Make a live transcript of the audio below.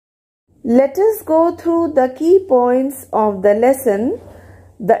Let us go through the key points of the lesson.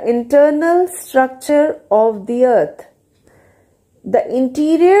 The internal structure of the earth. The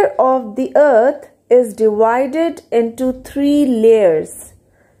interior of the earth is divided into three layers: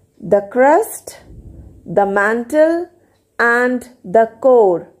 the crust, the mantle, and the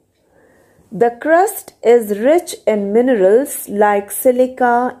core. The crust is rich in minerals like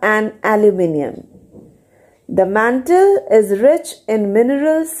silica and aluminium. The mantle is rich in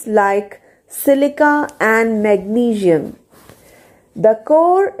minerals like silica and magnesium. The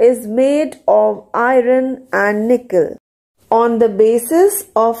core is made of iron and nickel. On the basis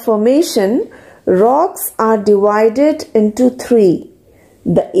of formation, rocks are divided into three: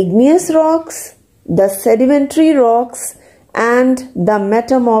 the igneous rocks, the sedimentary rocks, and the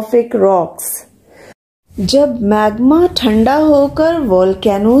metamorphic rocks. जब magma ठंडा होकर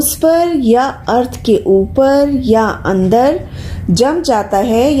volcanoes पर या अर्थ के ऊपर या अंदर जम जाता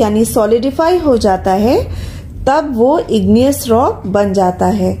है यानी सॉलिडिफाई हो जाता है, तब वो इग्नियस रॉक बन जाता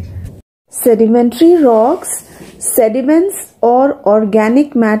है. सेडिमेंट्री रॉक्स सेडिमेंट्स और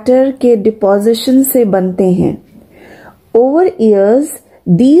ऑर्गेनिक मैटर के डिपोजिशन से बनते हैं. Over years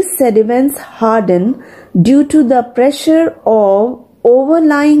these sediments harden due to the pressure of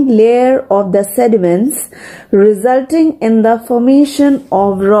overlying layer of the sediments, resulting in the formation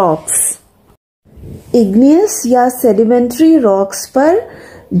of rocks. Igneous या sedimentary rocks पर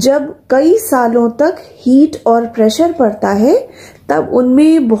जब कई सालों तक हीट और प्रेशर पड़ता है, तब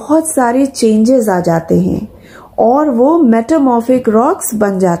उनमें बहुत सारे चेंजेस आ जाते हैं और वो मेटामॉर्फिक रॉक्स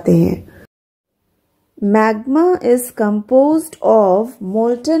बन जाते हैं. Magma is composed of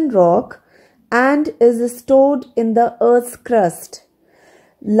molten rock and is stored in the earth's crust.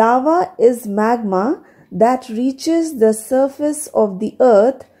 Lava is magma that reaches the surface of the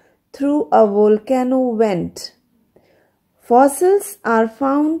earth through a volcano vent. Fossils are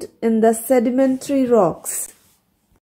found in the sedimentary rocks.